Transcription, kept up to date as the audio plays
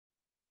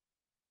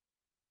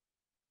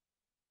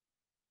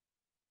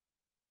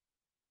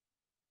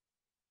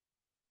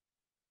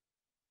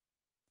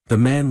The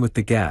Man with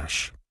the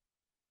Gash.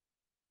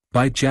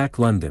 By Jack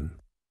London.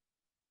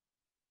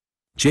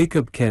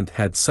 Jacob Kent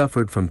had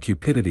suffered from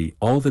cupidity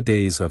all the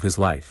days of his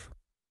life.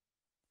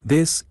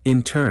 This,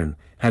 in turn,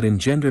 had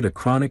engendered a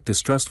chronic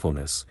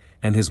distrustfulness,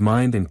 and his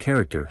mind and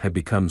character had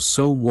become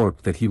so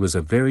warped that he was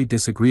a very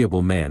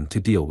disagreeable man to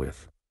deal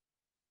with.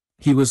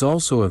 He was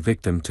also a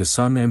victim to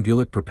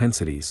somnambulic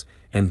propensities,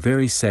 and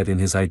very set in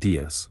his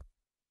ideas.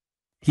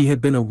 He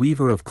had been a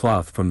weaver of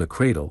cloth from the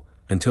cradle,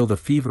 until the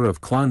fever of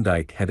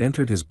Klondike had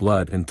entered his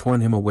blood and torn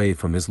him away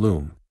from his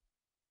loom.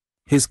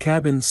 His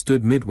cabin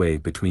stood midway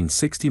between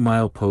 60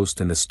 Mile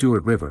Post and the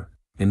Stuart River,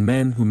 and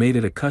men who made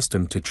it a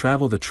custom to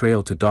travel the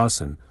trail to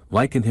Dawson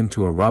likened him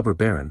to a robber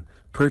baron,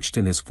 perched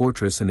in his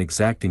fortress and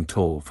exacting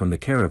toll from the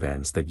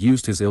caravans that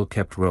used his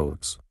ill-kept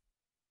roads.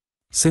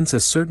 Since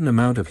a certain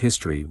amount of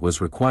history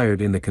was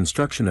required in the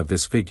construction of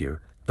this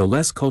figure, the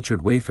less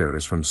cultured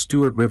wayfarers from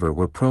Stuart River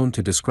were prone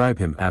to describe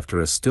him after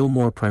a still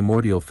more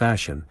primordial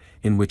fashion,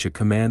 in which a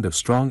command of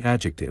strong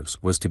adjectives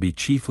was to be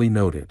chiefly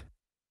noted.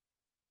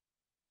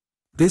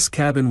 This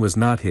cabin was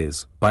not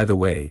his, by the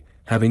way,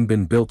 having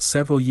been built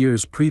several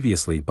years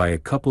previously by a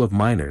couple of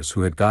miners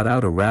who had got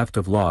out a raft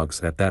of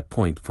logs at that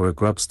point for a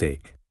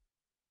grubstake.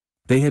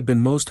 They had been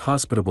most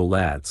hospitable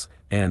lads,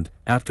 and,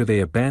 after they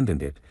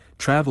abandoned it,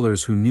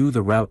 travelers who knew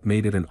the route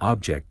made it an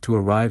object to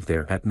arrive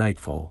there at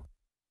nightfall.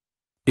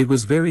 It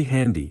was very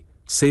handy,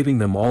 saving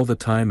them all the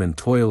time and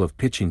toil of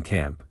pitching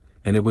camp,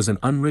 and it was an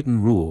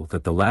unwritten rule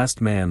that the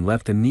last man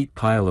left a neat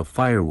pile of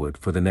firewood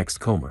for the next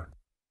comer.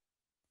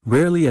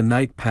 Rarely a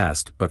night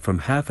passed but from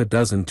half a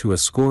dozen to a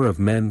score of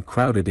men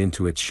crowded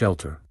into its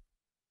shelter.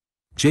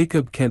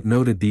 Jacob Kent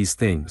noted these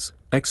things,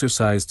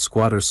 exercised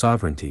squatter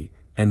sovereignty,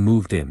 and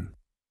moved in.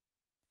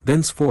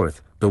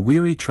 Thenceforth, the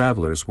weary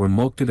travelers were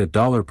mulcted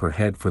 $1 per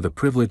head for the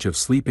privilege of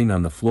sleeping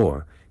on the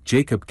floor,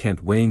 Jacob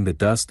Kent weighing the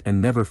dust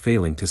and never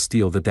failing to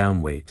steal the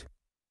downweight.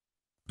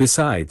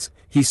 Besides,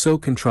 he so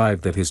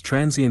contrived that his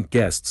transient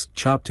guests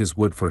chopped his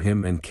wood for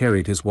him and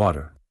carried his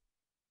water.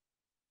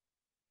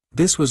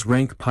 This was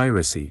rank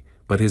piracy,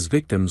 but his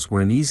victims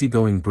were an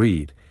easygoing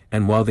breed,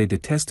 and while they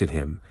detested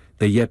him,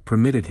 they yet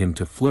permitted him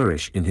to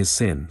flourish in his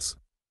sins.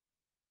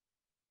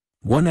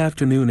 One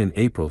afternoon in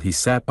April he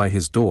sat by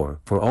his door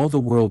for all the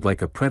world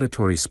like a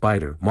predatory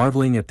spider,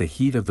 marveling at the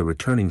heat of the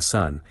returning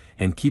sun,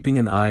 and keeping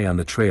an eye on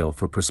the trail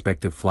for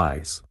prospective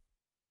flies.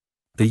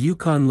 The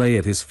Yukon lay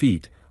at his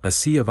feet, a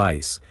sea of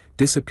ice,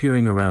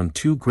 disappearing around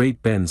two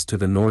great bends to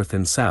the north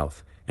and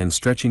south, and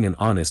stretching an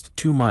honest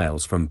 2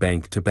 miles from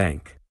bank to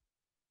bank.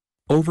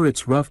 Over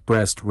its rough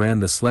breast ran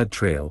the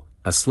sled-trail,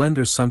 a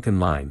slender sunken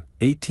line,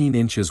 18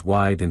 inches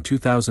wide and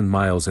 2,000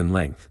 miles in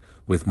length,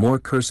 with more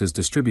curses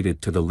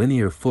distributed to the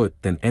linear foot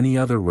than any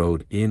other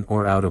road in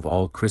or out of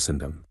all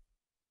Christendom.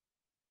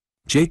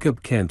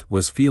 Jacob Kent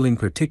was feeling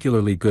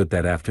particularly good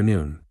that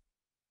afternoon.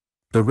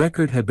 The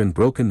record had been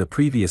broken the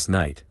previous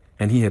night,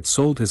 and he had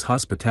sold his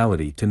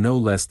hospitality to no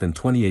less than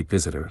 28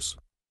 visitors.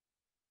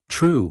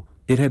 True,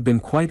 it had been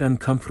quite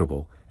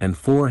uncomfortable, and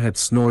 4 had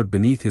snored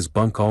beneath his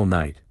bunk all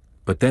night,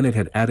 but then it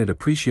had added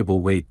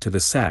appreciable weight to the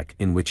sack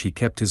in which he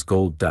kept his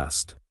gold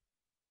dust.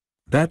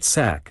 That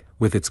sack,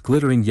 with its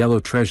glittering yellow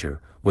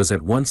treasure, was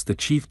at once the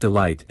chief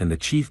delight and the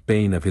chief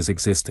bane of his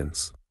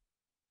existence.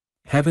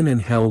 Heaven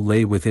and hell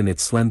lay within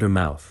its slender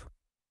mouth.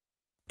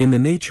 In the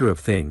nature of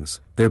things,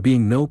 there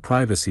being no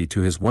privacy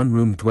to his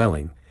one-room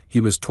dwelling,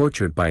 he was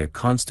tortured by a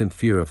constant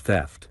fear of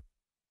theft.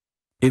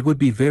 It would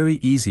be very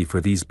easy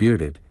for these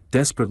bearded,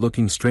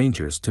 desperate-looking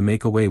strangers to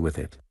make away with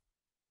it.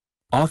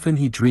 Often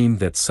he dreamed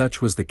that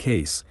such was the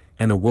case,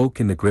 and awoke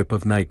in the grip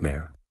of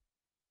nightmare.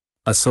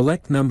 A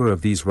select number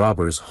of these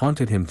robbers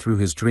haunted him through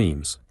his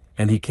dreams,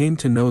 and he came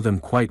to know them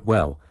quite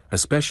well,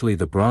 especially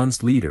the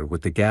bronzed leader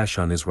with the gash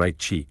on his right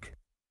cheek.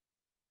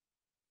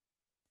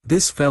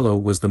 This fellow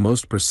was the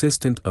most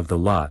persistent of the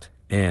lot,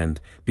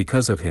 and,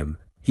 because of him,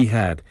 he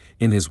had,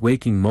 in his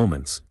waking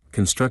moments,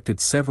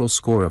 constructed several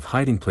score of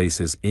hiding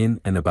places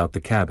in and about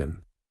the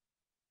cabin.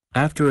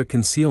 After a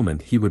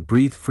concealment he would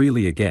breathe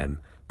freely again,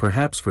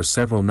 perhaps for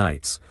several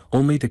nights,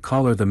 only to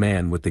collar the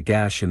man with the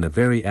gash in the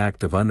very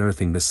act of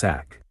unearthing the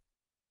sack.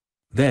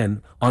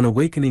 Then, on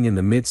awakening in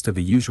the midst of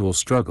the usual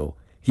struggle,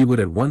 he would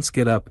at once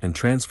get up and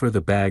transfer the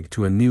bag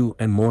to a new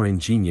and more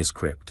ingenious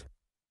crypt.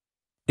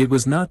 It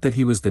was not that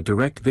he was the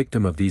direct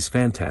victim of these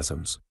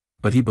phantasms,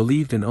 but he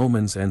believed in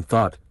omens and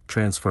thought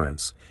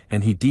transference,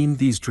 and he deemed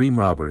these dream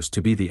robbers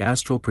to be the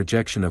astral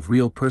projection of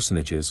real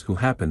personages who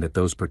happened at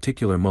those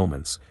particular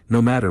moments,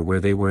 no matter where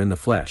they were in the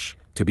flesh,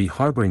 to be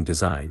harboring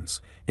designs,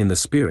 in the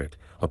spirit,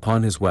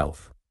 upon his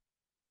wealth.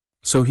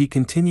 So he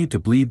continued to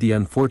bleed the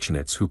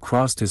unfortunates who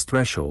crossed his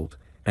threshold,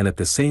 and at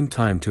the same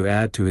time to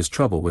add to his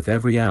trouble with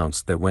every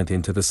ounce that went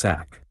into the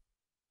sack.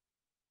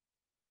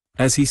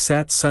 As he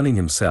sat sunning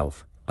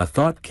himself, a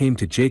thought came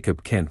to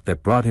Jacob Kent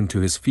that brought him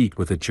to his feet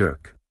with a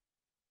jerk.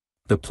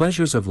 The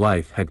pleasures of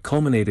life had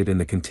culminated in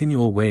the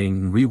continual weighing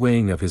and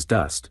reweighing of his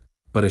dust,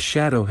 but a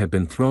shadow had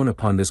been thrown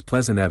upon this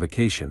pleasant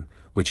avocation,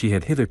 which he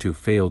had hitherto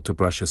failed to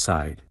brush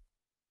aside.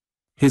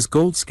 His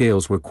gold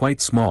scales were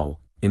quite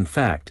small, in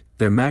fact,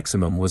 their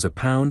maximum was 1.5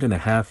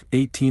 pounds,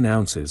 18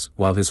 ounces,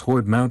 while his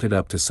hoard mounted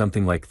up to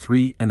something like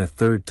 3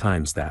 1/3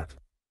 times that.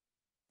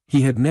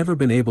 He had never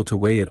been able to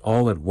weigh it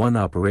all at one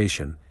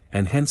operation,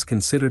 and hence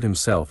considered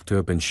himself to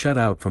have been shut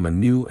out from a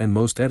new and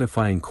most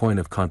edifying coin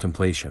of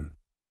contemplation.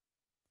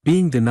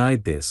 Being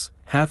denied this,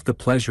 half the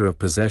pleasure of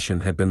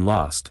possession had been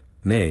lost.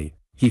 Nay,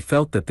 he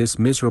felt that this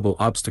miserable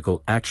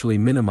obstacle actually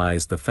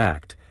minimized the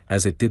fact,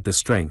 as it did the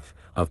strength,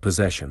 of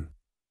possession.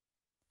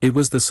 It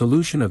was the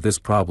solution of this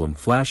problem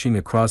flashing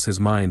across his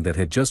mind that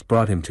had just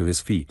brought him to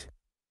his feet.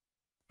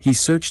 He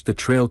searched the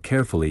trail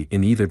carefully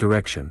in either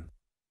direction.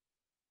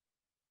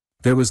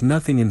 There was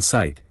nothing in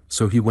sight,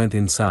 so he went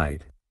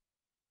inside.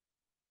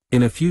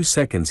 In a few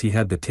seconds he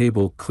had the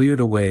table cleared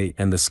away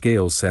and the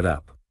scales set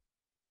up.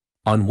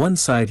 On one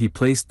side he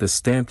placed the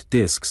stamped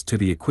discs to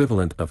the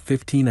equivalent of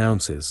 15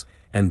 ounces,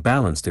 and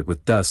balanced it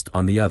with dust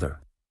on the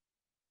other.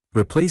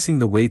 Replacing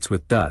the weights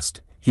with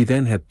dust, he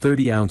then had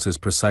 30 ounces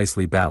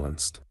precisely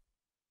balanced.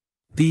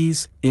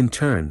 These, in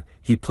turn,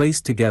 he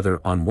placed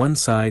together on one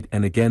side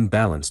and again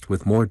balanced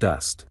with more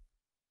dust.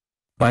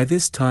 By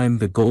this time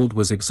the gold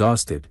was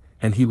exhausted,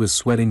 and he was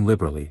sweating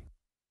liberally.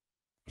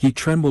 He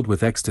trembled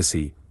with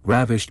ecstasy,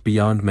 ravished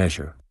beyond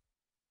measure.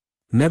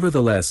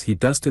 Nevertheless he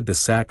dusted the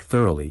sack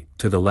thoroughly,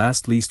 to the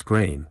last least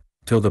grain,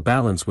 till the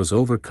balance was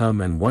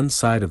overcome and one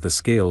side of the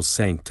scales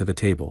sank to the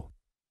table.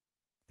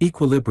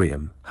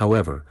 Equilibrium,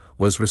 however,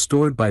 was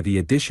restored by the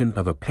addition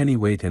of a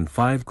pennyweight and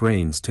 5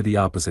 grains to the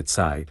opposite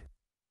side.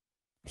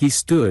 He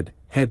stood,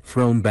 head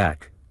thrown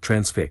back,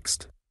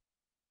 transfixed.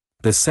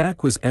 The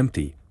sack was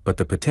empty, but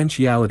the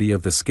potentiality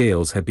of the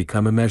scales had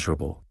become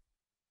immeasurable.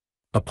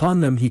 Upon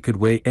them he could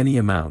weigh any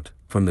amount,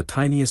 from the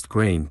tiniest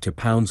grain to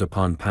pounds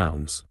upon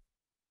pounds.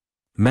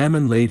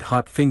 Mammon laid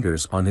hot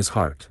fingers on his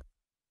heart.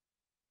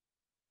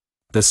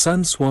 The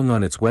sun swung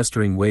on its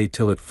westering way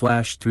till it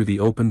flashed through the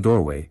open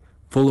doorway,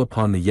 full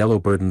upon the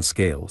yellow-burdened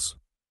scales.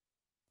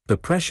 The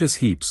precious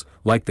heaps,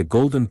 like the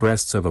golden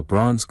breasts of a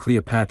bronze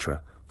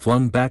Cleopatra,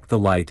 flung back the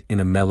light in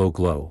a mellow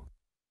glow.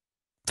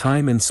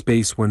 Time and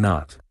space were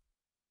not.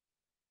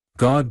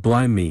 God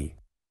blime me!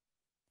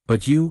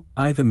 But you,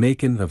 I the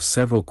makin' of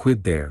several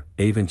quid there,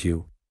 ain't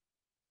you?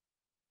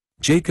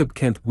 Jacob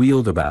Kent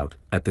wheeled about,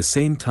 at the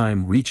same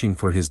time reaching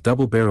for his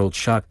double-barreled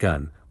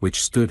shotgun,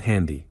 which stood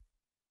handy.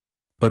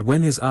 But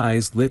when his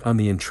eyes lit on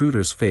the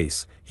intruder's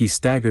face, he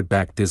staggered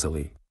back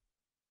dizzily.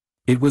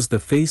 It was the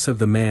face of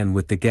the man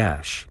with the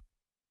gash.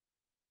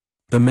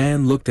 The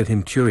man looked at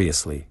him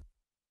curiously.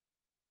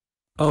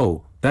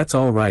 "Oh, that's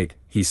all right,"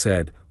 he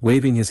said,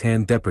 waving his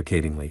hand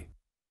deprecatingly.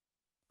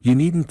 "You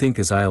needn't think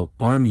as I'll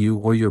arm you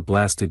or your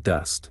blasted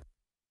dust.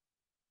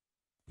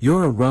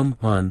 You're a rum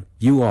un,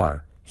 you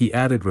are," he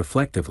added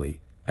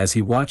reflectively, as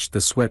he watched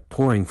the sweat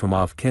pouring from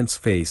off Kent's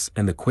face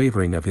and the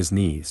quavering of his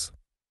knees.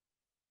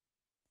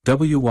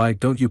 "Why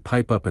don't you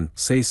pipe up and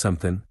say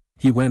something?"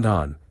 he went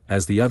on,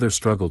 as the other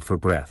struggled for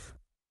breath.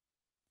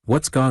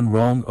 "What's gone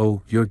wrong?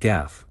 Oh, your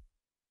gaff.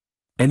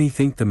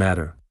 Anything the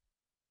matter?"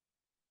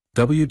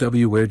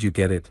 Where'd you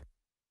get it?"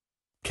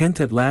 Kent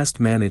at last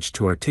managed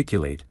to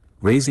articulate,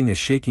 raising a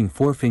shaking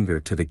forefinger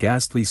to the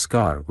ghastly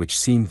scar which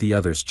seamed the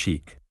other's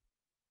cheek.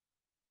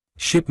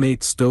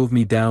 "Shipmate stove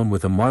me down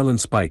with a marlin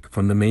spike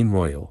from the main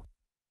royal.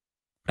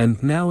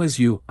 And now as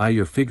you eye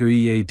your figure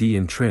EAD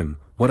in trim,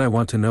 what I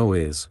want to know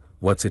is,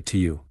 what's it to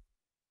you?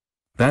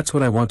 That's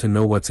what I want to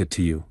know, what's it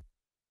to you?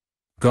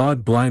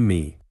 God blime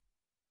me!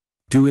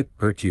 Do it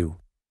hurt you?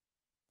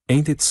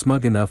 Ain't it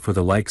smug enough for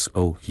the likes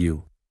o'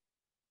 you?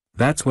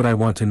 That's what I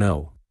want to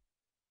know."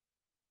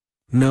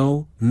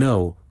 "No,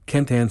 no,"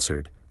 Kent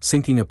answered,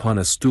 sinking upon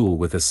a stool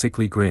with a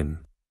sickly grin.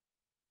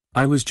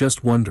 "I was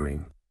just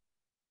wondering."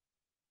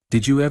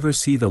 "Did you ever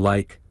see the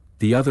like?"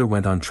 the other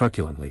went on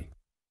truculently.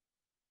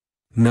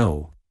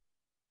 "No."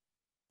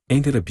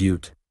 "Ain't it a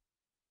beaut?"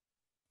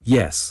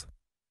 "Yes."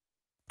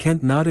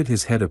 Kent nodded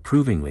his head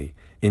approvingly,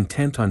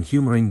 intent on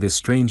humoring this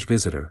strange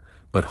visitor,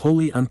 but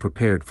wholly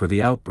unprepared for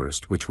the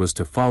outburst which was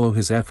to follow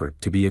his effort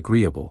to be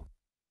agreeable.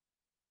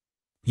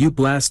 "You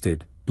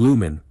blasted,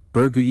 bloomin',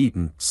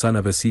 burger-eatin' son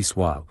of a sea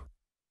swab.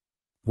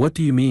 What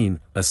do you mean,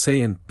 a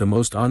sayin' the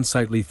most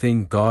unsightly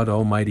thing God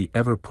Almighty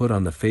ever put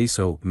on the face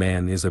o'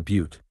 man is a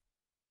beaut?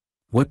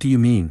 What do you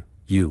mean,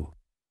 you?"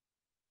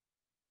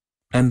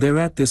 And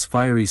thereat this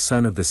fiery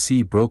son of the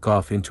sea broke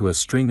off into a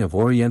string of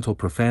oriental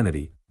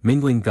profanity,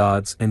 mingling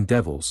gods and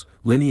devils,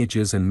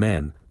 lineages and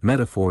men,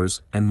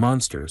 metaphors and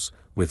monsters,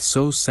 with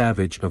so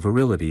savage a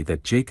virility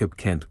that Jacob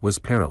Kent was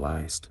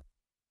paralyzed.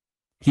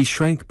 He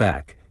shrank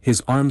back,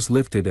 his arms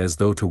lifted as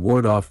though to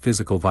ward off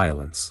physical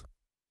violence.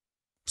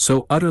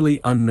 So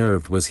utterly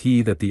unnerved was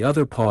he that the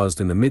other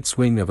paused in the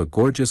mid-swing of a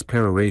gorgeous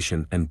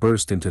peroration and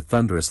burst into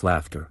thunderous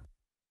laughter.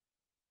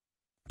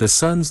 "The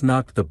sun's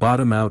knocked the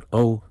bottom out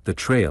o' the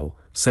trail,"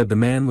 said the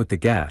man with the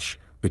gash,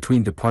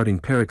 between departing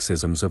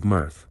paroxysms of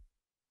mirth.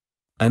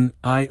 "And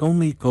I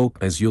only hope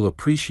as you'll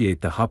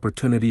appreciate the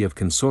hopportunity of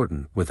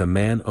consortin' with a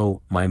man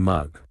o' my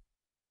mug.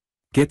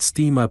 Get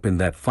steam up in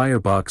that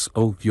firebox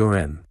o'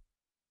 your'n.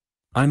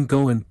 I'm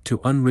goin' to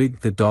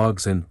unrig the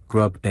dogs and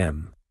grub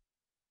 'em.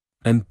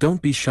 And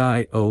don't be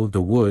shy, oh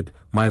the wood,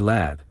 my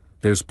lad,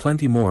 there's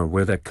plenty more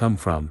where that come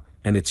from,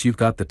 and it's you've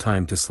got the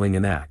time to sling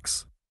an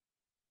axe.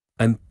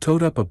 And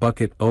tote up a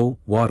bucket o'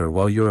 water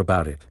while you're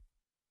about it.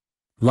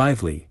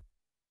 Lively.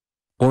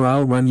 Or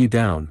I'll run you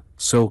down,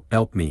 so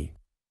help me.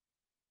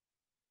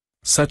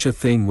 Such a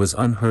thing was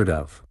unheard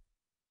of.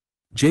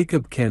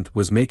 Jacob Kent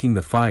was making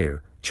the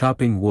fire,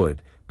 chopping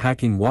wood,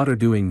 packing water,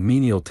 doing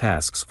menial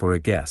tasks for a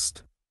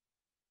guest.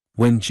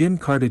 When Jim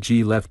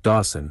Carnegie left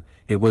Dawson,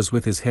 it was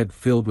with his head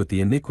filled with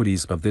the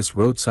iniquities of this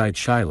roadside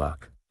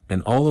Shylock,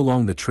 and all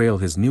along the trail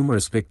his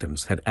numerous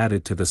victims had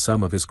added to the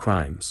sum of his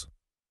crimes.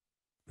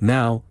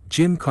 Now,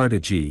 Jim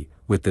Carnegie,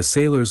 with the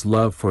sailor's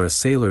love for a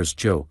sailor's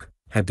joke,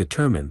 had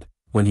determined,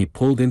 when he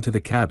pulled into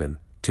the cabin,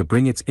 to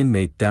bring its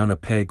inmate down a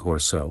peg or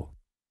so.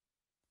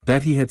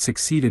 That he had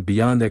succeeded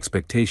beyond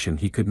expectation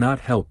he could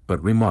not help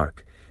but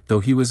remark, though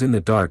he was in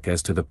the dark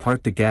as to the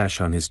part the gash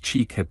on his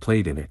cheek had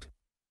played in it.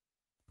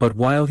 But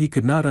while he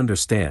could not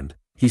understand,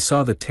 he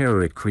saw the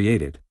terror it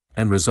created,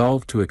 and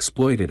resolved to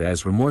exploit it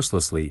as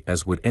remorselessly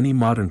as would any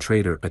modern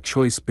trader a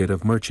choice bit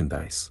of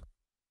merchandise.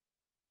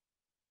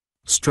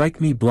 "Strike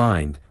me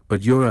blind,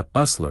 but you're a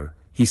hustler,"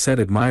 he said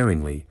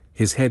admiringly,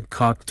 his head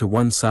cocked to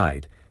one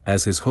side,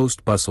 as his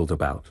host bustled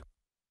about.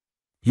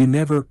 "You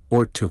never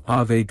ort to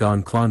have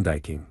gone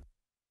Klondiking.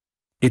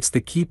 It's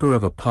the keeper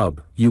of a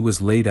pub you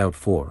was laid out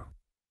for.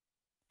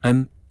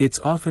 An' it's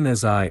often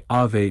as I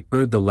have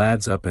heard the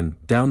lads up and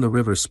down the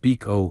river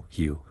speak o'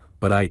 you,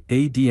 but I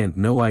didn't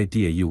no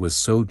idea you was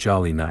so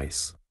jolly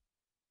nice."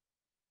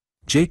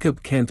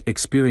 Jacob Kent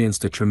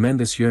experienced a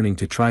tremendous yearning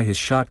to try his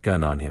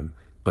shotgun on him,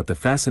 but the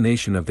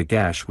fascination of the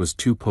gash was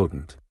too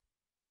potent.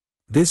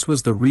 This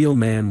was the real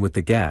man with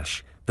the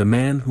gash, the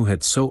man who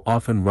had so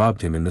often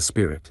robbed him in the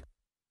spirit.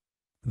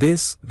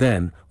 This,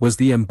 then, was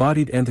the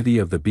embodied entity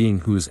of the being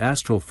whose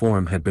astral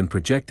form had been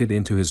projected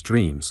into his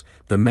dreams,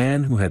 the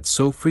man who had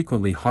so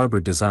frequently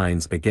harbored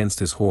designs against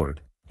his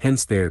hoard.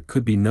 Hence there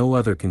could be no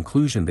other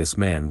conclusion. This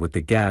man with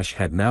the gash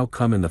had now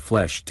come in the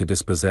flesh to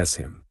dispossess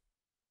him.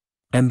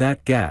 And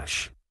that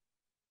gash!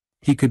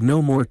 He could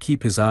no more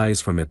keep his eyes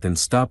from it than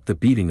stop the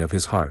beating of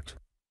his heart.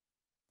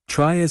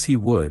 Try as he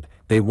would,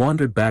 they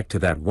wandered back to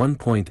that one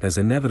point as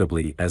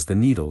inevitably as the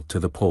needle to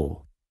the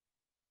pole.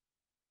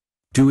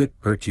 "Do it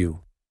hurt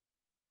you?"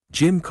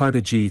 Jim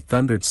Carnegie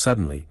thundered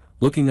suddenly,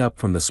 looking up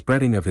from the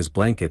spreading of his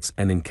blankets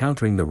and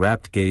encountering the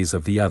rapt gaze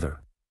of the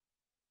other.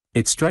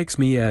 "It strikes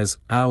me as,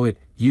 how it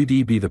would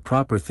be the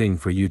proper thing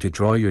for you to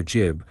draw your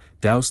jib,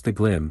 douse the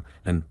glim,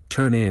 and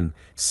turn in,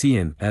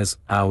 seein' as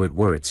how it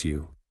worrits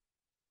you.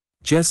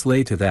 Jes'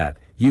 lay to that,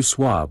 you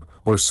swab,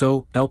 or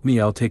so help me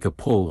I'll take a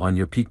pull on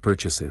your peak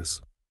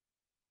purchases."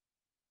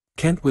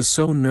 Kent was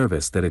so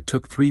nervous that it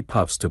took 3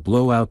 puffs to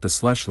blow out the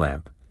slush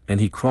lamp, and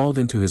he crawled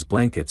into his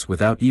blankets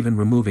without even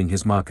removing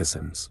his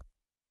moccasins.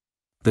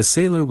 The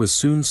sailor was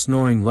soon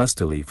snoring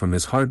lustily from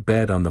his hard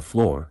bed on the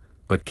floor,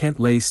 but Kent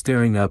lay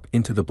staring up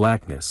into the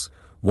blackness,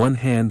 one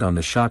hand on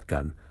the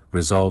shotgun,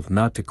 resolved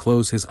not to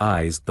close his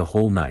eyes the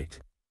whole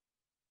night.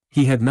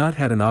 He had not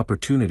had an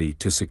opportunity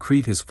to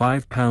secrete his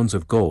 5 pounds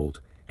of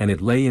gold, and it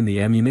lay in the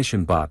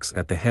ammunition box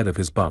at the head of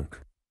his bunk.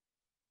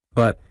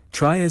 But,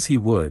 try as he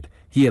would,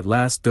 he at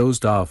last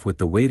dozed off with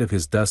the weight of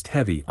his dust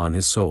heavy on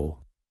his soul.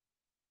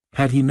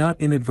 Had he not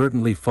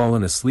inadvertently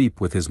fallen asleep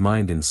with his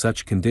mind in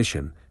such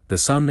condition, the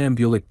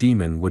somnambulic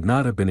demon would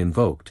not have been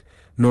invoked,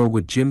 nor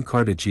would Jim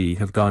Carnegie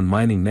have gone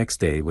mining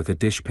next day with a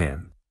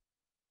dishpan.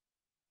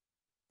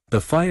 The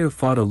fire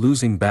fought a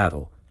losing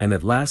battle, and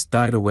at last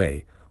died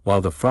away,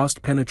 while the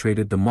frost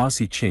penetrated the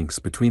mossy chinks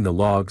between the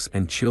logs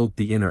and chilled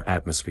the inner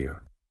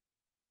atmosphere.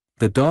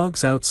 The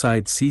dogs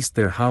outside ceased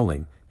their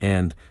howling,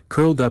 and,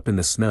 curled up in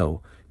the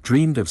snow,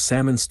 dreamed of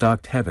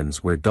salmon-stocked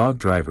heavens where dog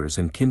drivers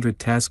and kindred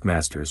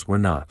taskmasters were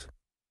not.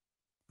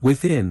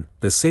 Within,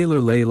 the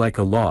sailor lay like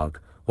a log,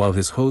 while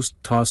his host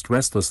tossed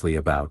restlessly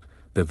about,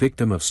 the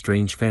victim of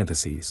strange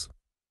fantasies.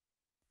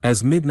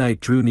 As midnight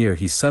drew near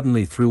he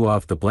suddenly threw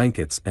off the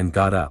blankets and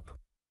got up.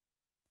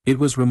 It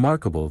was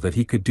remarkable that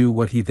he could do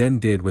what he then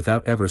did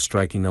without ever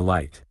striking a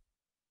light.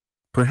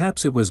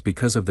 Perhaps it was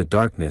because of the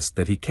darkness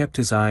that he kept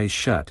his eyes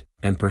shut,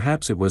 and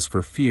perhaps it was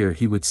for fear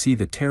he would see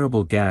the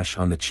terrible gash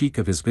on the cheek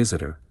of his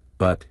visitor,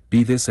 but,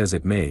 be this as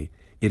it may,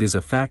 it is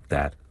a fact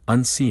that,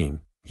 unseeing,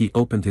 he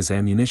opened his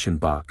ammunition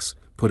box,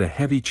 put a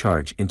heavy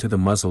charge into the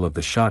muzzle of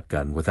the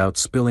shotgun without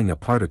spilling a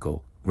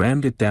particle,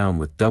 rammed it down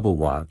with double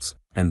wads,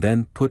 and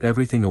then put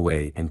everything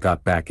away and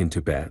got back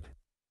into bed.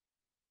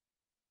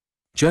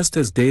 Just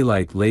as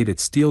daylight laid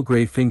its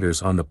steel-gray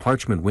fingers on the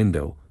parchment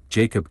window,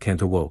 Jacob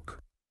Kent awoke.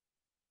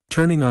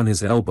 Turning on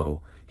his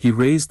elbow, he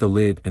raised the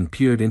lid and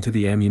peered into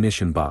the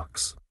ammunition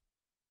box.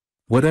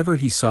 Whatever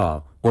he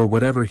saw, or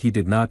whatever he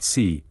did not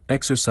see,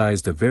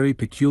 exercised a very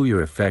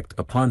peculiar effect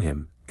upon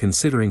him,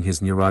 considering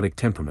his neurotic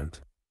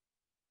temperament.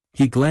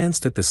 He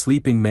glanced at the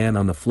sleeping man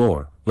on the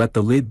floor, let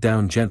the lid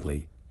down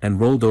gently, and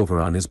rolled over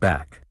on his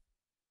back.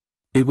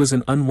 It was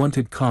an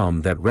unwonted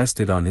calm that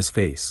rested on his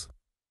face.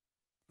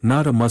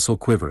 Not a muscle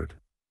quivered.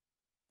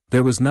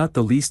 There was not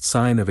the least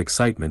sign of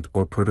excitement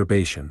or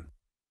perturbation.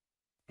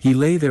 He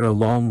lay there a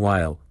long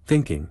while,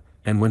 thinking,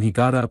 and when he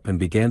got up and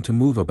began to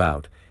move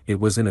about, it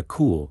was in a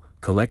cool,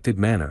 collected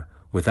manner,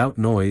 without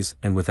noise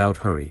and without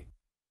hurry.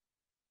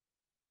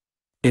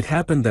 It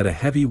happened that a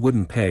heavy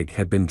wooden peg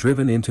had been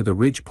driven into the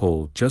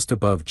ridgepole just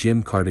above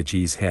Jim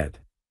Cartagie's head.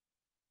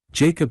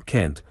 Jacob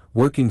Kent,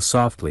 working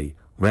softly,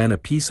 ran a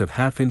piece of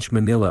half-inch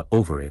manila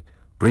over it,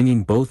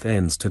 bringing both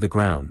ends to the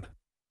ground.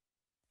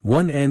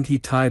 One end he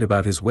tied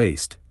about his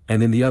waist,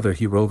 and in the other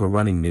he rove a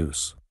running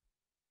noose.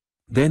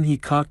 Then he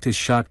cocked his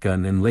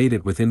shotgun and laid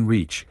it within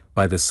reach,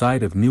 by the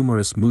side of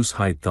numerous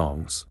moose-hide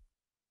thongs.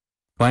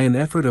 By an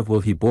effort of will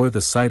he bore the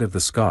sight of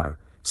the scar,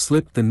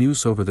 slipped the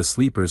noose over the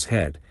sleeper's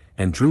head,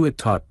 and drew it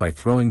taut by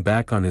throwing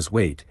back on his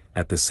weight,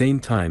 at the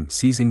same time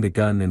seizing the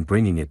gun and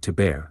bringing it to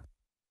bear.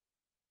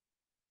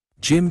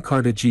 Jim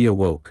Cartagie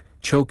awoke,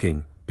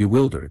 choking,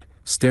 bewildered,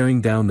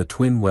 staring down the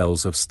twin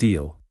wells of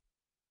steel.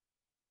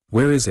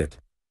 "Where is it?"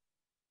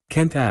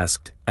 Kent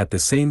asked, at the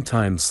same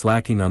time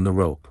slacking on the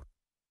rope.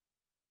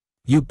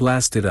 "You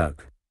blasted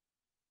ugh."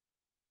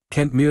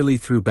 Kent merely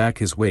threw back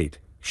his weight,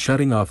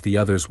 shutting off the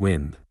other's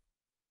wind.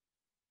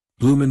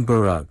 "Bloomin'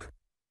 ugh."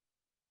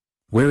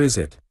 "Where is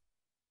it?"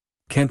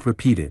 Kent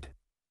repeated.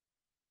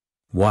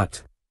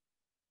 "What?"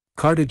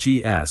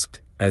 Cartagie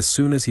asked, as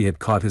soon as he had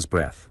caught his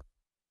breath.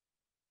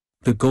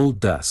 "The gold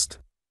dust."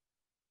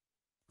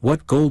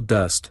 "What gold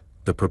dust?"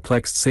 the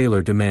perplexed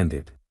sailor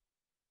demanded.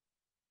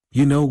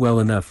 "You know well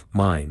enough,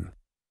 mine."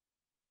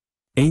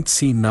 "Ain't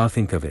seen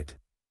nothink of it."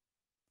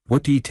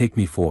 "What do ye take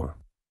me for?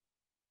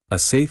 A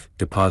safe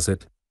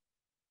deposit?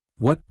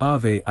 What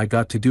ave I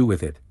got to do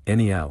with it,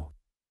 anyhow?"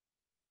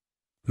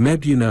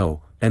 "Meb you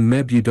know, and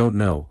meb you don't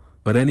know,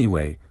 but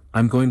anyway,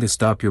 I'm going to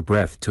stop your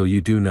breath till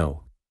you do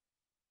know.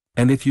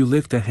 And if you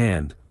lift a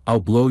hand, I'll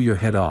blow your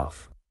head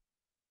off."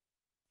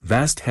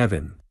 "Vast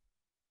heaven!"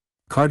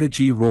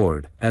 Cartagie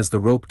roared, as the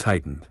rope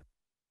tightened.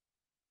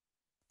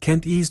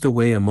 Kent eased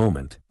away a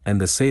moment, and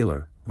the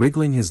sailor,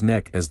 wriggling his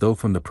neck as though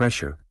from the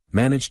pressure,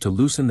 managed to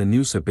loosen the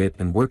noose a bit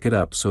and work it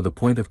up so the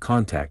point of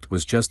contact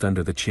was just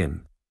under the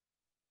chin.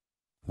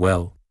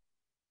 "Well?"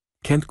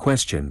 Kent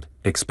questioned,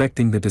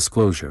 expecting the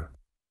disclosure.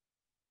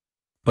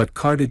 But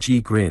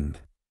Cartagie grinned.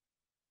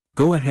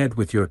 "Go ahead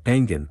with your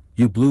engen,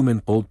 you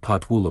bloomin' old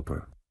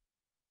potwooloper."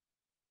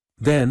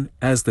 Then,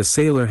 as the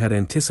sailor had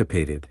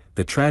anticipated,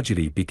 the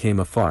tragedy became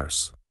a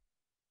farce.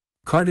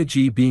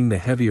 Cartagie being the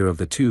heavier of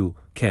the two,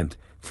 Kent,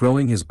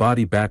 throwing his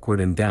body backward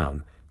and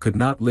down, could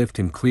not lift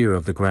him clear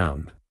of the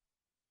ground.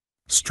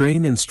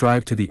 Strain and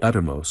strive to the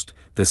uttermost,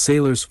 the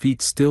sailor's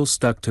feet still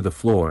stuck to the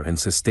floor and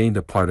sustained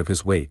a part of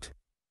his weight.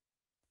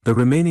 The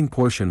remaining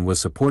portion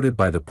was supported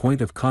by the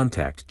point of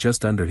contact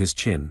just under his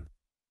chin.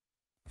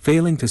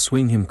 Failing to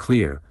swing him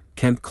clear,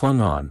 Kent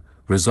clung on,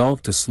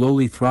 resolved to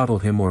slowly throttle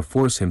him or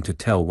force him to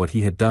tell what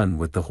he had done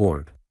with the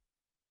hoard.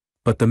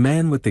 But the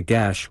man with the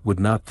gash would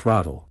not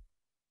throttle.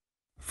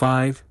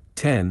 5,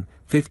 10,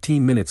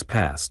 15 minutes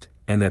passed,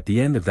 and at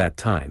the end of that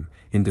time,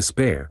 in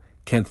despair,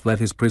 Kent let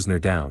his prisoner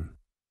down.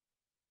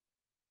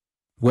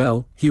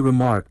 "Well," he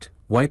remarked,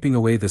 wiping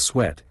away the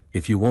sweat,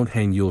 "if you won't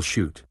hang you'll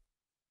shoot.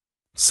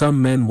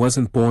 Some men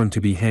wasn't born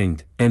to be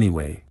hanged,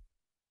 anyway.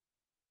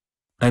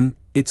 And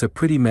it's a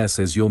pretty mess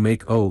as you'll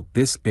make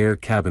this air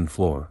cabin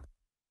floor."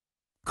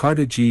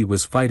 Cartagie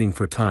was fighting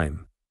for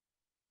time.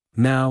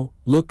 "Now,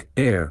 look,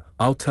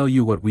 I'll tell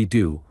you what we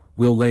do,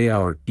 we'll lay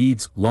our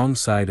deeds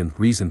longside and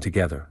reason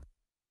together.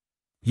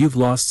 You've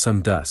lost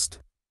some dust.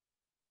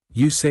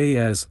 You say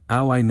as,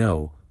 'ow I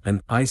know,'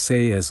 and I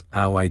say as,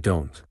 'ow I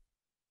don't.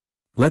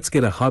 Let's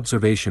get a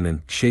hobservation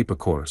and shape a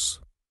course."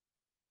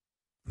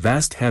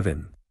 "Vast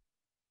heaven!"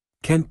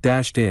 Kent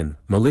dashed in,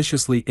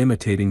 maliciously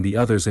imitating the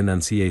other's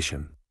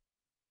enunciation.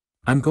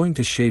 "I'm going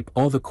to shape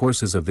all the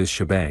courses of this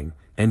shebang,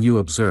 and you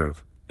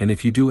observe, and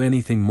if you do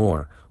anything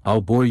more,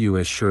 I'll bore you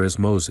as sure as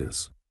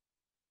Moses.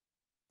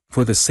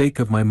 For the sake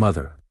of my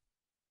mother.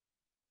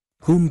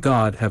 Whom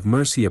God have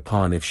mercy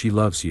upon if she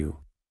loves you.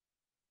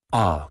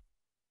 Ah!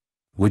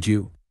 Would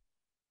you?"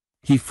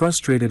 He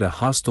frustrated a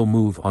hostile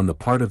move on the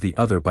part of the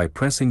other by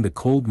pressing the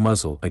cold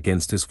muzzle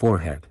against his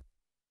forehead.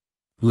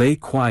 "Lay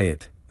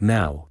quiet,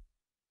 now.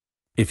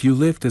 If you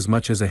lift as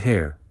much as a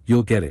hair,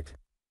 you'll get it."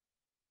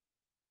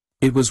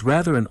 It was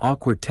rather an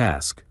awkward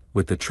task,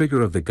 with the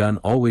trigger of the gun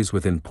always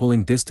within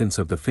pulling distance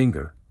of the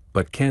finger,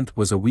 but Kent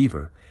was a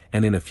weaver,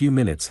 and in a few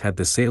minutes had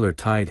the sailor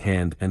tied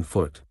hand and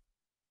foot.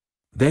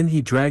 Then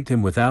he dragged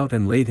him without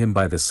and laid him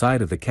by the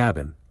side of the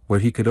cabin, where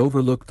he could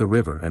overlook the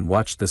river and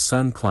watch the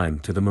sun climb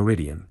to the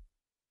meridian.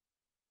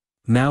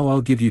 "Now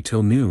I'll give you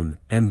till noon,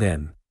 and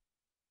then."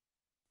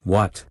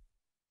 "What?"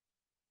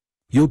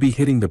 "You'll be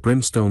hitting the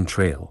Brimstone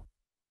Trail.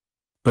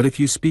 But if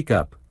you speak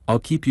up, I'll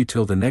keep you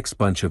till the next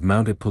bunch of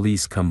mounted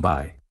police come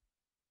by."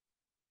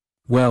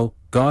 "Well,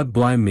 God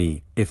blime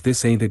me, if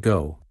this ain't a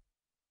go.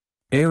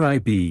 Ere I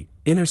be,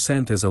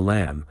 innocent as a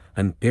lamb,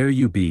 and ere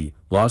you be,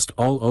 lost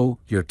all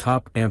your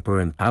top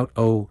amper and out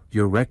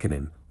your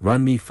reckonin',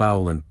 run me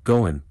foul and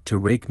goin' to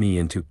rake me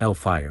into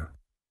fire.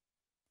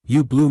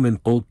 You bloomin'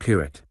 old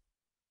pirate.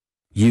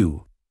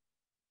 You."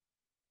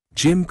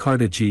 Jim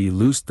Carnegie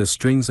loosed the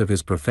strings of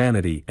his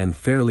profanity and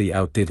fairly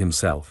outdid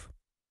himself.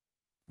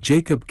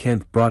 Jacob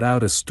Kent brought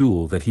out a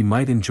stool that he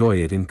might enjoy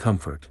it in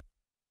comfort.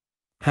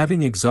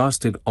 Having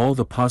exhausted all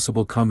the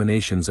possible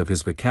combinations of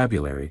his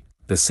vocabulary,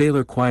 the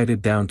sailor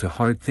quieted down to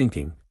hard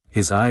thinking,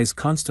 his eyes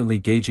constantly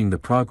gauging the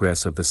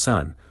progress of the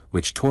sun,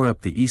 which tore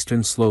up the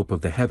eastern slope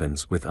of the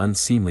heavens with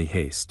unseemly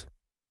haste.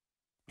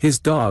 His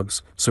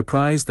dogs,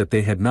 surprised that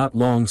they had not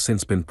long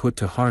since been put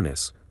to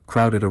harness,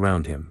 crowded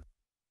around him.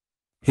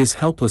 His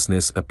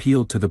helplessness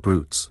appealed to the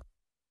brutes.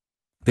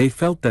 They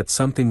felt that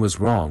something was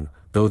wrong,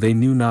 though they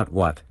knew not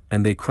what,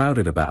 and they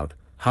crowded about,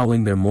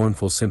 howling their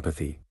mournful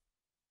sympathy.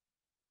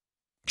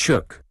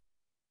 Chook!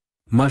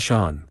 Mush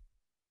on!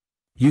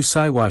 You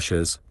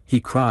Siwashes,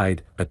 he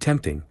cried,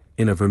 attempting,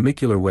 in a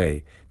vermicular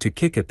way, to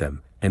kick at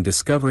them, and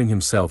discovering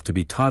himself to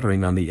be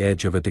tottering on the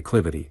edge of a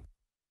declivity.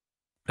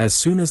 As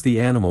soon as the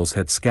animals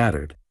had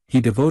scattered,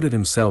 he devoted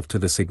himself to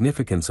the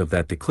significance of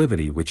that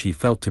declivity which he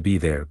felt to be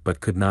there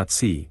but could not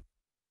see.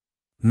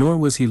 Nor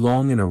was he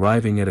long in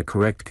arriving at a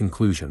correct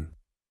conclusion.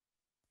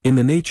 In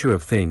the nature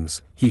of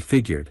things, he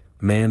figured,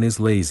 man is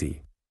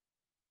lazy.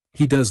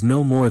 He does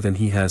no more than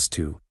he has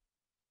to.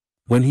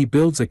 When he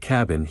builds a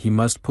cabin he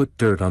must put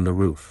dirt on the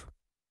roof.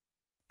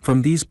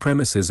 From these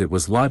premises it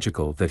was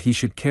logical that he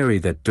should carry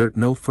that dirt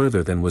no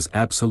further than was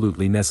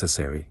absolutely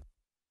necessary.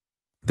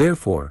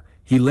 Therefore,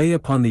 he lay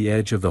upon the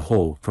edge of the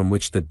hole from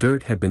which the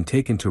dirt had been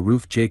taken to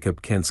roof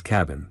Jacob Kent's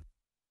cabin.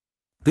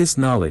 This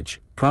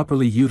knowledge,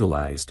 properly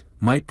utilized,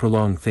 might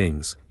prolong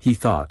things, he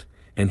thought,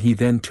 and he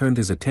then turned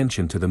his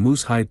attention to the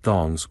moose-hide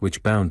thongs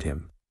which bound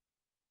him.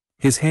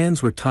 His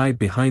hands were tied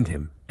behind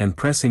him, and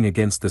pressing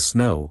against the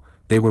snow,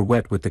 they were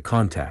wet with the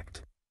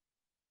contact.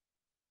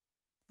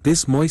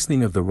 This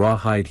moistening of the raw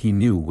hide he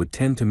knew would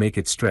tend to make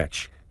it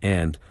stretch,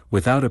 and,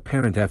 without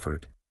apparent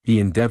effort, he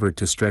endeavored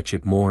to stretch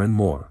it more and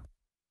more.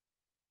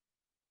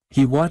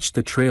 He watched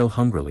the trail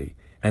hungrily,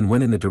 and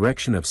when in the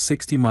direction of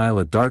 60 Mile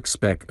a dark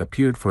speck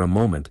appeared for a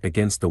moment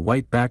against the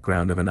white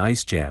background of an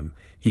ice jam,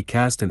 he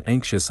cast an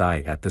anxious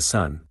eye at the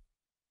sun.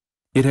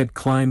 It had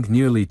climbed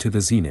nearly to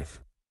the zenith.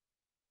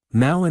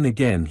 Now and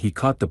again he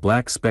caught the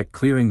black speck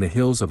clearing the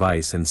hills of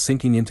ice and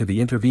sinking into the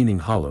intervening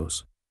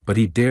hollows, but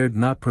he dared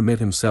not permit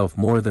himself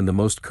more than the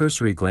most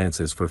cursory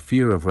glances for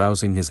fear of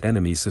rousing his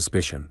enemy's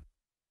suspicion.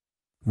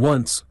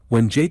 Once,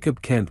 when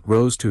Jacob Kent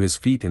rose to his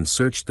feet and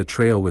searched the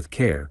trail with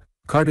care,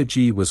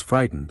 Carnegie was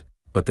frightened,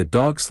 but the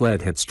dog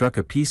sled had struck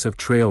a piece of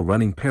trail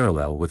running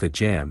parallel with a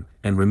jam,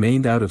 and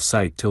remained out of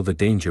sight till the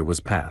danger was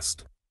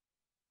past.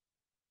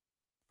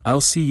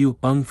 I'll see you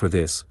hung for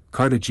this,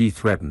 Carnegie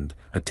threatened,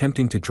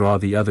 attempting to draw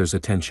the other's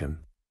attention.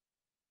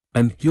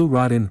 And you'll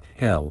rot in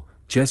hell,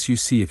 just you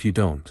see if you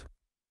don't.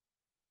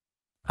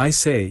 I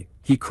say,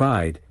 he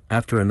cried,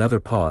 after another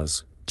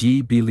pause,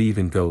 d'ye believe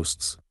in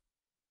ghosts?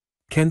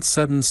 Kent's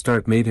sudden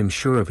start made him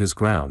sure of his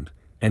ground,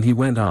 and he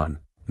went on,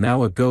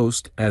 now a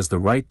ghost has the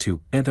right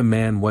to and a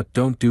man what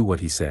don't do what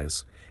he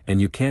says,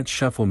 and you can't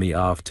shuffle me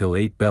off till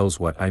 8 bells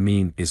what I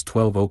mean is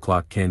 12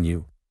 o'clock can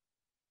you?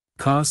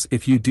 'Cause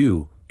if you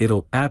do,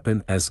 it'll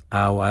happen as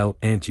I'll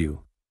ant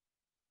you.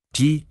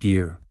 Gee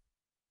dear.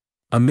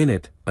 A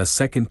minute, a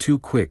second too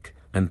quick,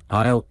 and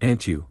I'll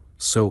ant you,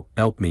 so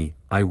help me,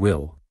 I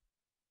will.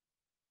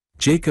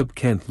 Jacob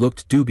Kent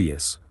looked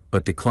dubious,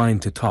 but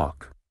declined to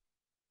talk.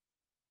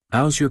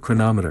 How's your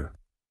chronometer?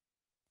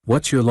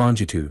 What's your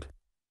longitude?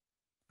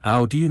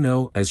 How do you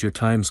know as your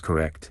time's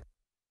correct?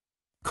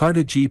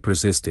 Carnegie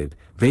persisted,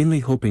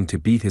 vainly hoping to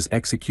beat his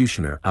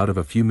executioner out of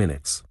a few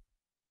minutes.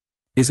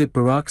 Is it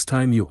Barak's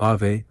time you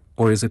have,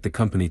 or is it the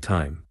company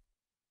time?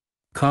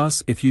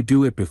 'Cause if you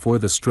do it before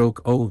the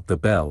stroke o' the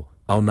bell,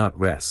 I'll not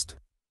rest.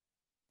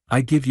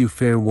 I give you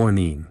fair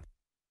warning.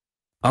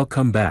 I'll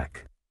come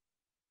back.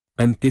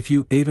 And if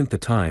you ain't the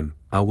time,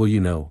 how will you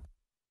know?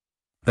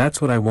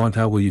 That's what I want,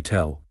 how will you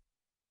tell?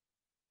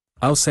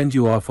 I'll send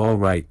you off all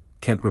right,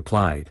 Kent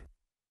replied.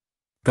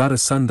 Got a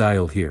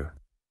sundial here.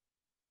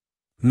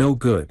 No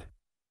good.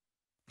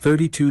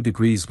 32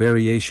 degrees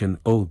variation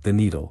o' the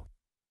needle.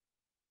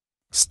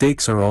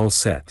 Stakes are all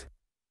set.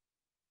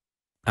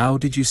 How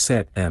did you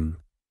set 'em?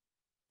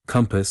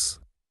 Compass?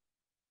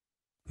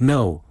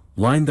 No,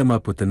 line them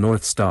up with the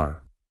North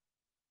Star.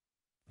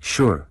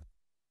 Sure.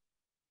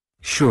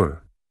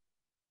 Sure.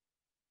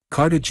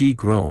 Carnegie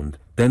groaned,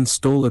 then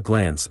stole a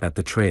glance at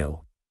the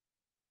trail.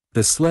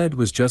 The sled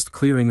was just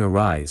clearing a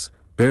rise,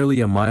 barely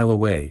a mile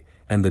away,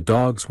 and the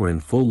dogs were in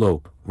full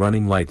lope,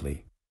 running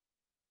lightly.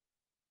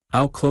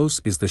 How close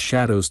is the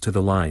shadows to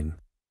the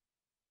line?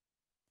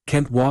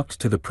 Kent walked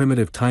to the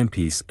primitive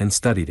timepiece and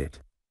studied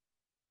it.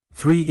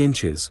 3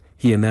 inches,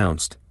 he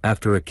announced,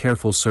 after a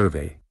careful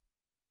survey.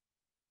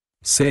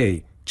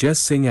 Say,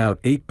 just sing out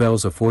 8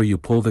 bells afore you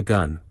pull the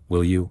gun,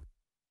 will you?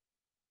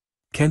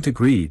 Kent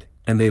agreed,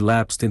 and they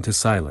lapsed into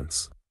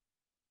silence.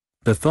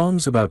 The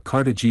thongs about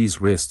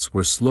Carnegie's wrists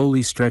were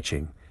slowly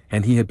stretching,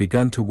 and he had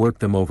begun to work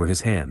them over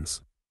his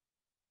hands.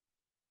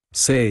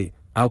 Say,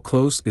 how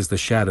close is the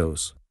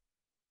shadows?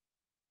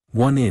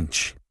 1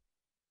 inch.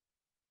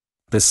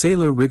 The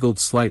sailor wriggled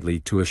slightly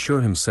to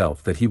assure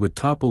himself that he would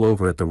topple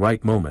over at the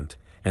right moment,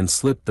 and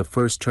slipped the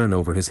first turn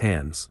over his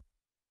hands.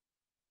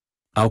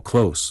 How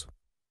close?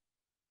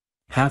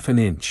 Half an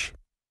inch.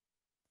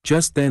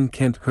 Just then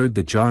Kent heard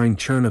the jarring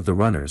churn of the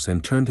runners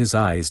and turned his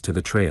eyes to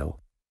the trail.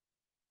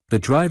 The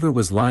driver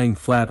was lying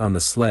flat on the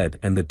sled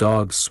and the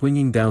dogs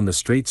swinging down the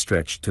straight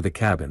stretch to the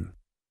cabin.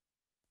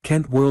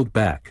 Kent whirled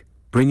back,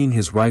 bringing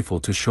his rifle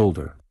to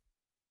shoulder.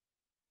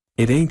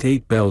 "It ain't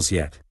 8 bells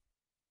yet,"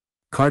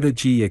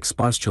 Cardagi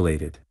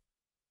expostulated.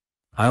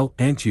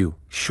 "Ain't you,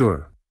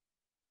 sure?"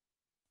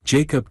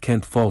 Jacob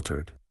Kent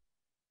faltered.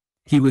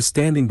 He was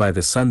standing by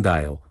the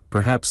sundial,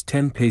 perhaps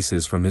 10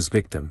 paces from his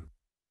victim.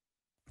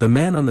 The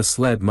man on the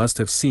sled must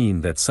have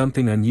seen that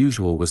something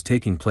unusual was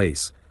taking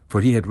place,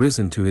 for he had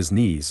risen to his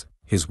knees,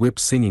 his whip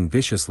singing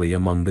viciously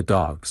among the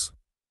dogs.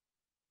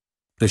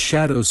 The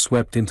shadows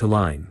swept into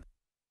line.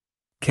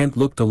 Kent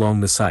looked along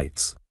the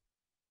sights.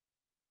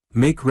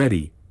 "Make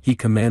ready," he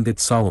commanded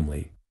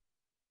solemnly.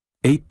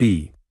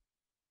 8B.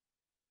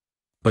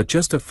 But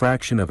just a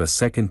fraction of a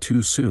second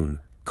too soon,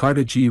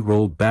 Cardagi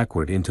rolled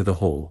backward into the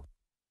hole.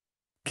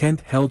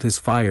 Kent held his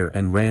fire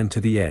and ran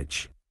to the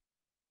edge.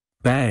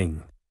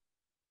 Bang!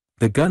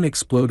 The gun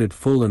exploded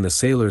full in the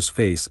sailor's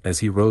face as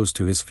he rose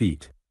to his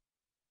feet.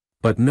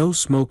 But no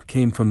smoke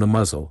came from the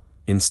muzzle.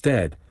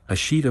 Instead, a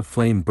sheet of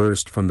flame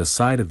burst from the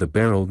side of the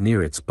barrel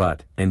near its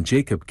butt, and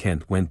Jacob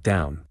Kent went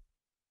down.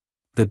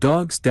 The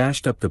dogs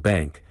dashed up the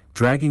bank,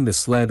 dragging the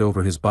sled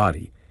over his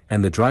body,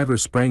 and the driver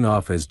sprang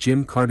off as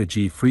Jim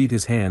Cardagi freed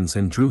his hands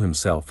and drew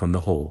himself from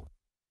the hole.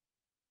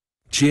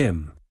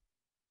 "Jim!"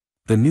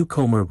 The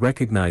newcomer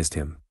recognized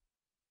him.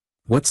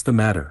 "What's the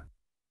matter?"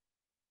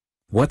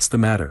 "What's the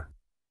matter?"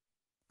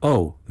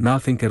 "Oh,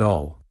 nothing at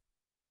all.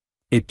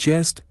 It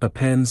just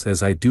appends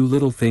as I do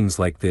little things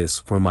like this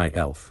for my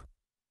elf."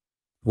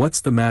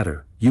 "What's the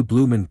matter, you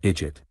bloomin'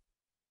 idiot?"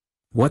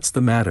 "What's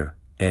the matter,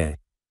 eh?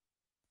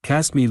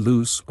 Cast me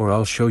loose or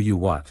I'll show you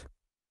what.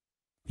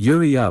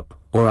 Hurry up,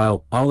 or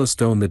I'll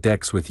stone the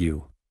decks with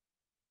you."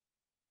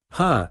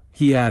 "Huh,"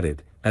 he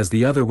added, as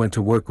the other went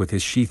to work with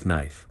his sheath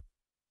knife.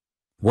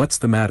 "What's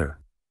the matter?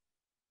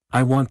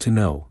 I want to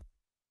know.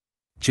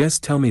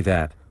 Just tell me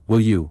that, will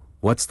you,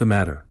 what's the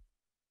matter?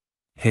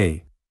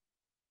 Hey."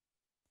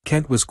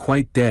 Kent was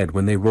quite dead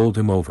when they rolled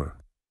him over.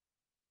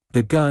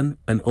 The gun,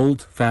 an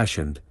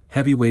old-fashioned,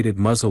 heavy-weighted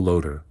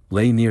muzzle-loader,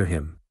 lay near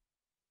him.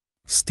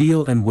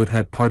 Steel and wood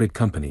had parted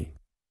company.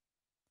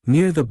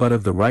 Near the butt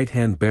of the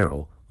right-hand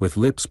barrel, with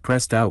lips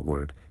pressed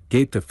outward,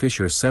 gaped a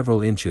fissure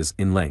several inches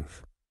in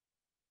length.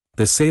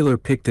 The sailor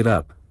picked it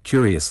up,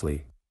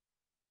 curiously.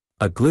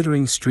 A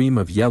glittering stream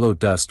of yellow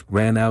dust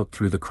ran out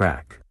through the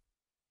crack.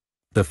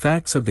 The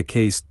facts of the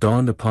case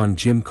dawned upon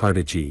Jim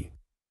Cardagi.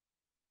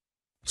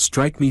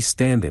 "Strike me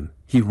standin',"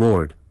 he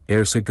roared,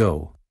 "ere's a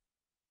go.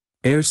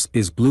 Ere's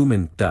is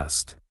bloomin'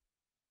 dust.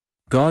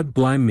 God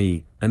blime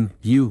me, and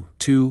you,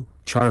 too,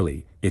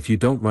 Charlie, if you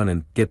don't run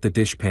and get the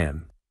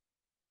dishpan."